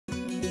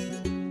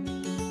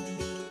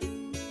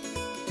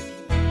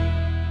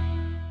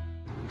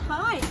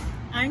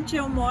I'm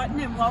Jill Morton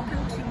and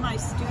welcome to my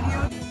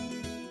studio.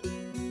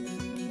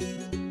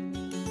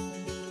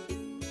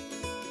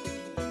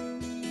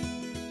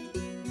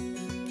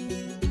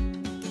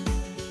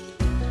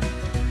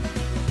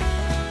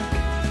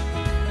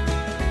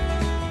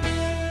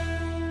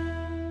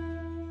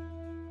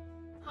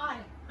 Hi,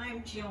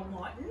 I'm Jill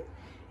Morton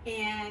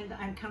and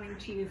I'm coming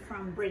to you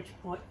from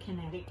Bridgeport,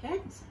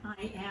 Connecticut.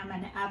 I am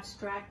an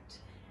abstract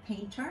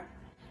painter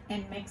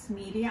and mixed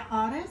media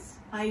artist.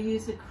 I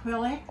use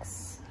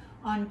acrylics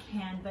on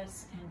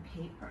canvas and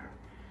paper.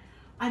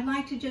 I'd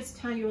like to just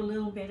tell you a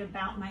little bit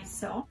about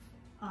myself.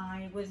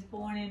 I was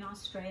born in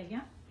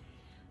Australia.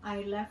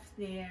 I left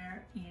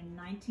there in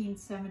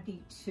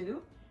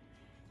 1972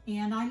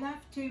 and I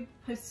left to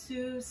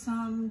pursue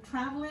some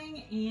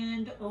traveling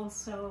and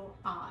also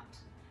art.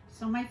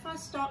 So my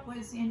first stop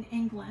was in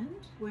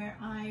England where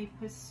I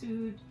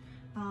pursued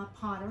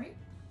pottery.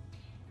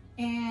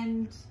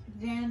 And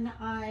then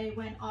I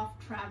went off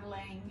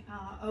traveling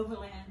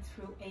overland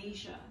through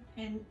Asia.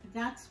 And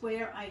that's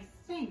where I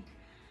think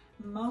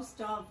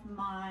most of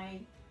my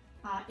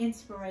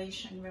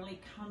inspiration really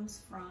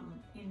comes from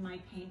in my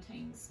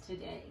paintings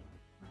today.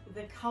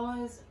 The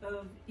colors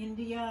of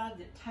India,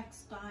 the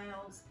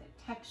textiles, the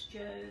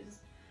textures,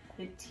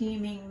 the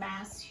teeming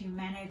mass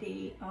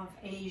humanity of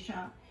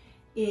Asia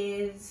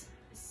is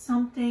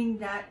something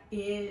that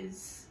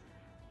is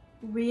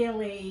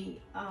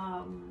really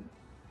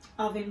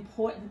of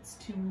importance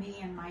to me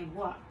and my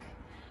work.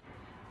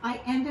 I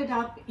ended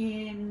up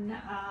in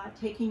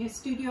taking a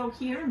studio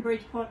here in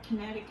Bridgeport,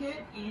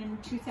 Connecticut in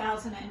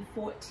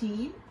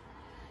 2014,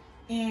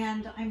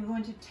 and I'm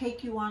going to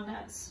take you on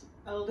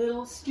a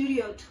little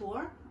studio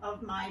tour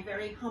of my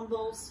very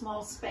humble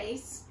small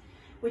space,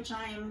 which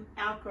I am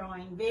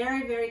outgrowing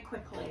very, very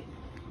quickly.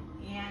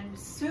 And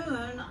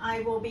soon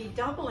I will be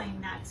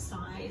doubling that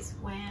size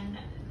when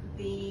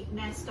the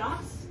Nest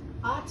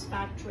Arts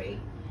Factory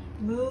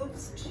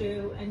moves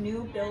to a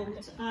new building.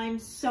 I'm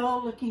so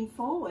looking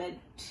forward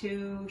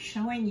to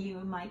showing you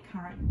my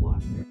current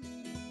work.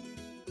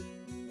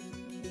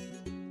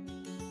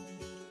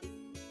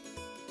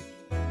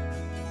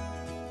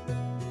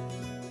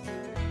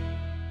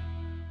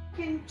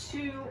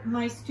 Into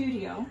my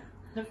studio,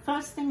 the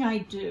first thing I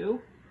do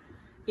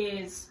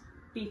is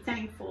be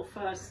thankful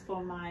first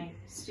for my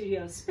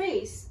studio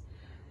space.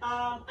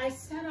 I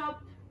set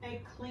up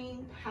a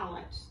clean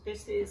palette.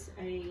 This is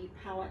a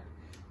palette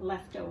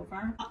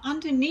leftover.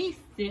 Underneath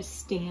this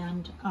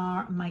stand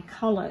are my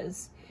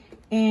colors,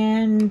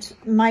 and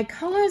my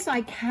colors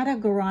I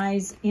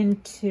categorize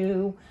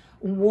into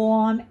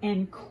warm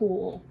and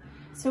cool.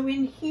 So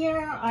in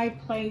here I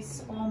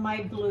place all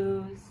my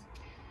blues.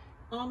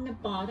 On the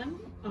bottom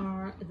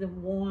are the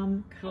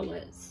warm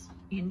colors.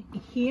 In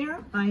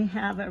here I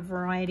have a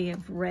variety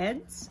of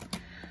reds.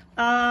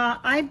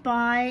 I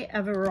buy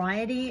a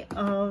variety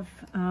of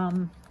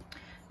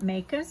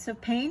makers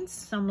of paints,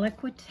 some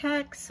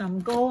Liquitex,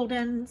 some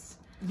Goldens.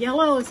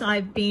 Yellows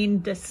I've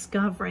been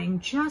discovering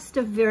just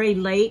a very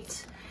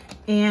late,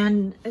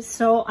 and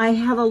so I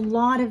have a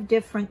lot of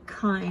different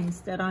kinds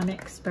that I'm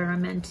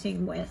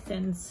experimenting with,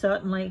 and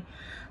certainly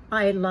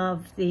I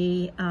love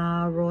the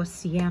raw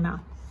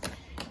sienna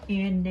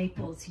and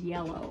Naples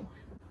yellow.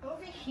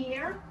 Over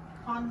here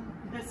on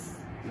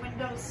this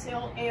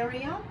windowsill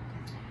area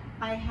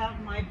I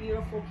have my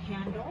beautiful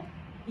candle.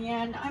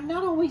 And I'm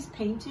not always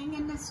painting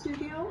in the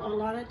studio. A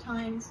lot of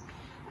times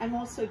I'm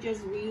also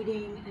just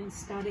reading and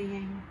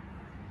studying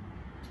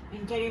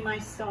and getting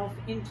myself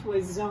into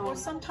a zone. Or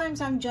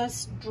sometimes I'm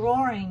just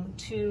drawing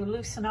to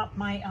loosen up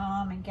my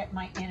arm and get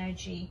my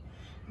energy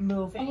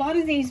moving. A lot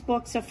of these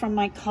books are from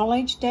my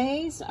college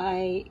days.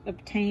 I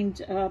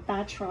obtained a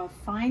Bachelor of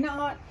Fine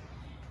Art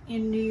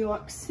in New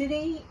York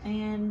City,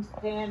 and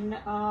then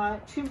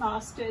 2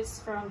 masters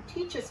from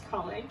Teachers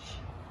College,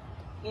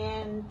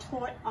 and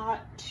taught art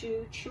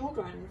to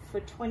children for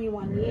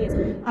 21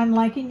 years. I'm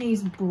liking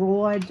these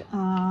broad,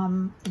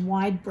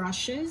 wide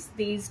brushes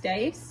these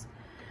days.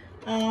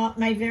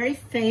 My very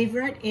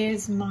favorite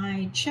is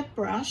my chip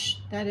brush.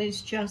 That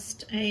is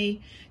just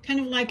a kind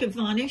of like a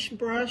varnish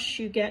brush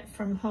you get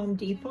from Home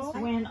Depot.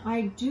 When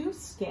I do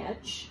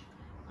sketch,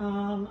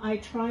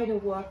 I try to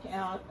work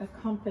out a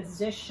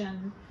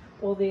composition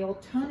or the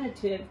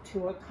alternative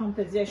to a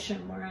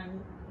composition where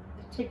I'm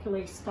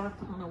particularly stuck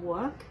on a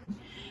work.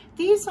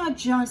 These are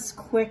just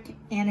quick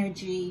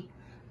energy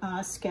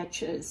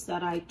sketches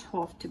that I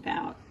talked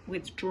about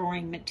with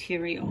drawing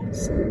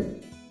materials.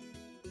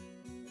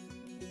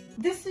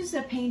 This is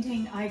a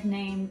painting I've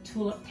named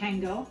Tulip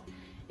Tango.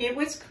 It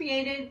was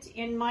created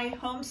in my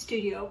home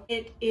studio.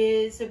 It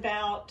is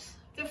about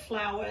the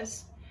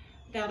flowers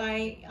that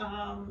I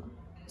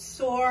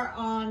saw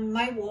on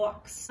my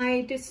walks.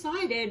 I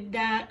decided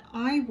that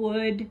I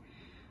would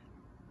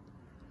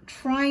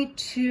try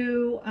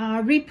to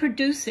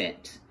reproduce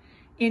it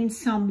in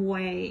some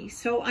way.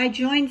 So I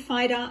joined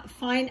Fine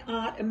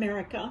Art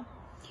America,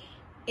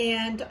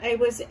 and I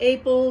was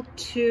able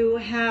to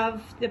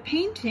have the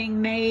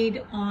painting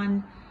made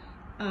on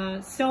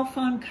cell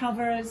phone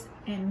covers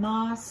and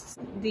masks,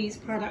 these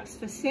products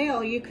for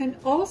sale. You can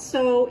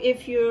also,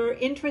 if you're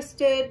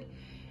interested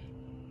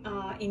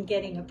in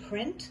getting a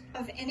print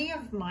of any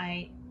of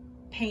my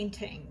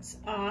paintings,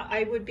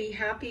 I would be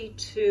happy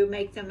to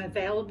make them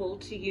available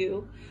to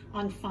you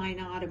on Fine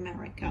Art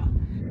America.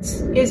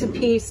 This is a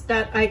piece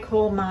that I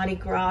call Mardi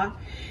Gras,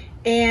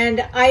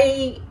 and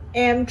I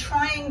am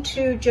trying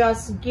to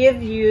just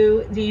give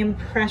you the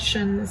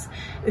impressions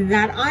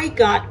that I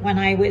got when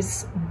I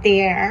was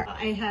there.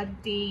 I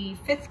had the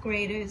 5th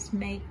graders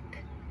make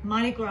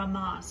Mardi Gras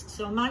masks.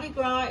 So Mardi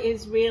Gras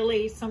is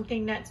really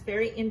something that's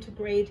very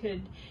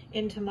integrated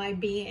into my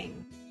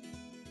being.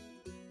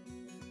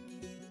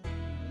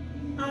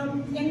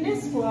 In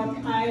this work,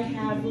 I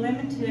have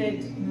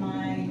limited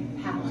my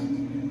palette.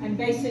 I'm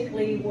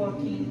basically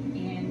working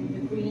in the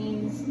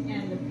greens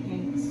and the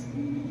pinks.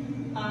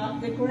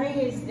 The gray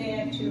is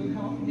there to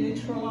help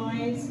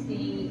neutralize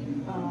the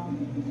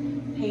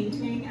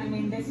painting. I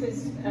mean, this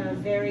is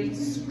very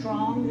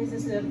strong. This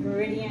is a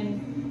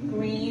Viridian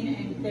green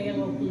and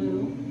phthalo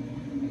blue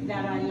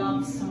that I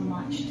love so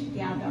much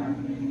together.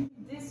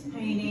 This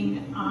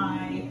painting,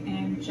 I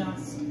am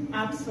just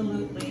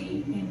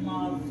absolutely in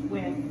love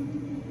with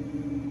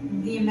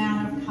the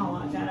amount of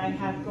color that I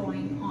have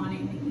going on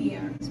in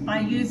here. By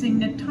using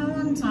the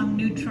tones, I'm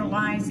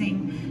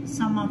neutralizing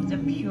some of the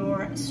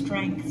pure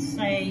strength,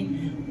 say,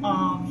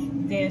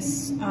 of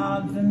this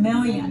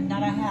vermilion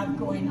that I have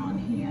going on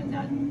here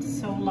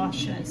that's so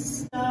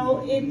luscious.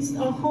 So it's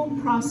a whole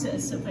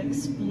process of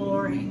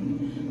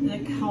exploring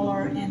the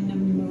color and the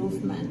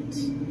movement.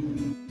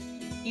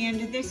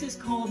 And this is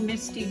called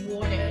Misty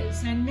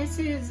Waters, and this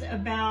is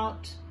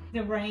about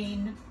the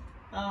rain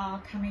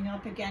coming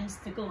up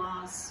against the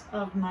glass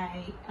of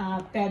my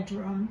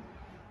bedroom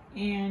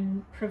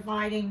and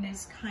providing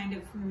this kind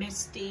of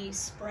misty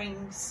spring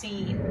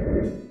scene.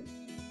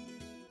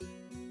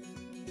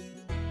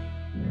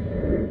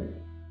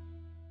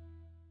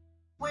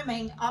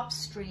 Swimming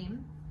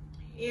upstream.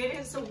 It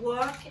is a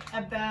work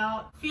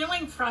about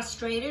feeling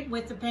frustrated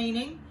with the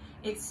painting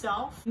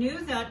itself. Knew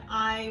that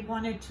I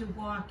wanted to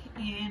work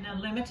in a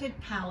limited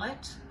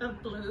palette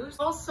of blues.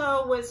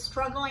 Also was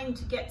struggling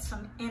to get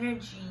some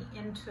energy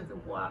into the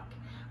work.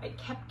 It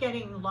kept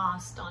getting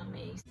lost on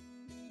me.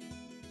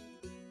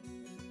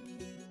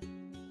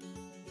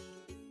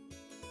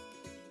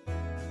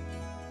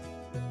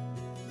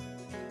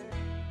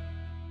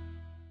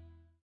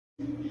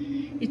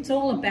 It's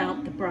all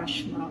about the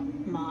brush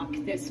mark,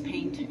 this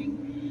painting.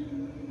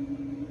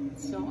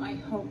 So I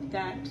hope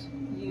that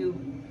you,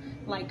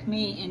 like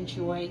me,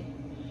 enjoy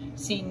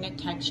seeing the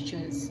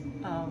textures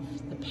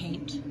of the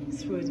paint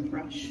through the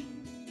brush.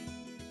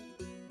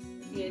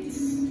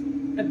 It's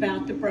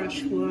about the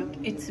brushwork,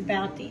 it's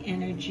about the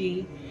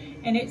energy,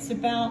 and it's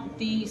about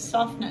the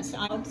softness.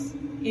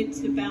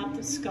 It's about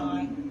the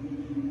sky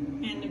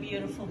and the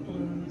beautiful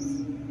blues.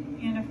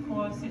 And of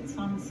course at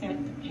sunset,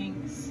 the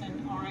pinks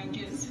and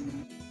oranges.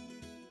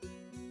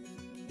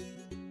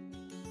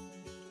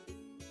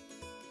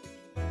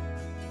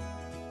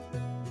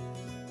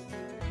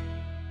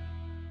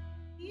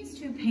 These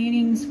two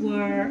paintings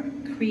were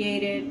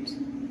created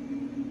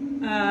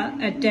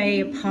a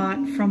day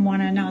apart from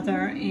one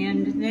another,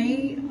 and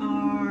they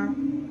are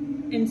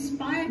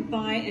inspired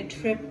by a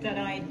trip that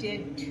I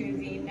did to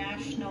the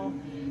National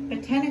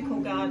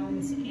Botanical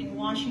Gardens in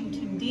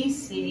Washington,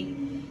 D.C.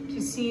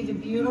 to see the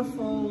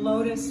beautiful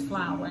lotus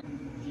flower.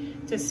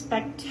 It's a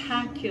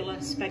spectacular,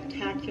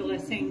 spectacular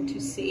thing to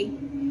see.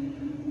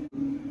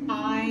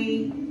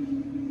 I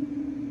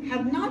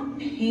have not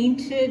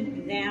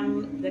painted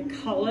them the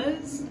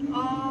colors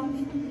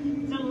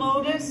of the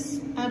lotus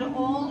at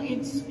all.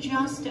 It's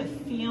just a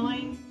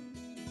feeling.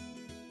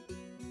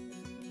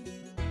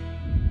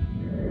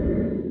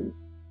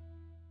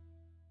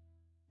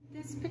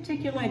 This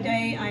particular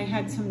day I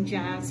had some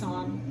jazz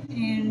on,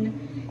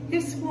 and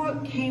this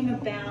work came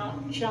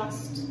about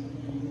just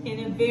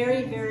in a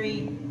very,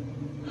 very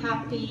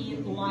happy,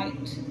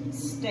 light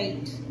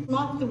state.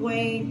 Love the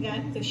way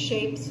that the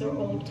shapes are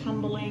all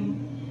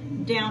tumbling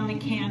down the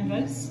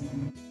canvas.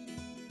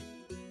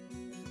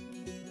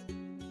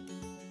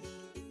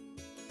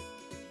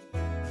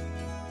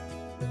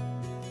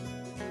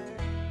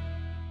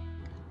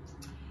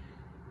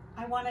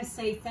 I want to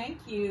say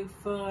thank you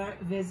for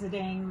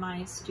visiting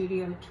my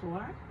studio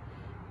tour,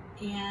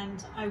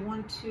 and I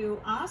want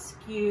to ask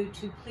you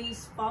to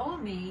please follow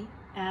me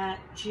at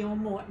Jill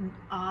Morton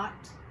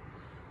Art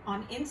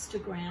on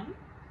Instagram.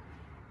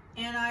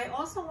 And I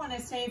also want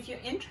to say, if you're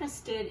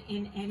interested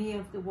in any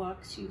of the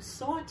works you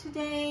saw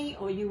today,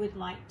 or you would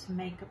like to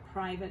make a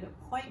private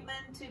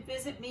appointment to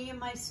visit me in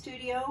my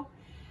studio,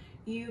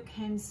 you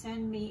can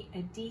send me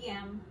a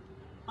DM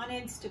on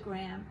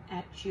Instagram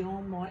at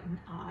Jill Morton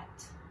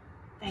Art.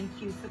 Thank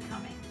you for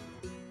coming.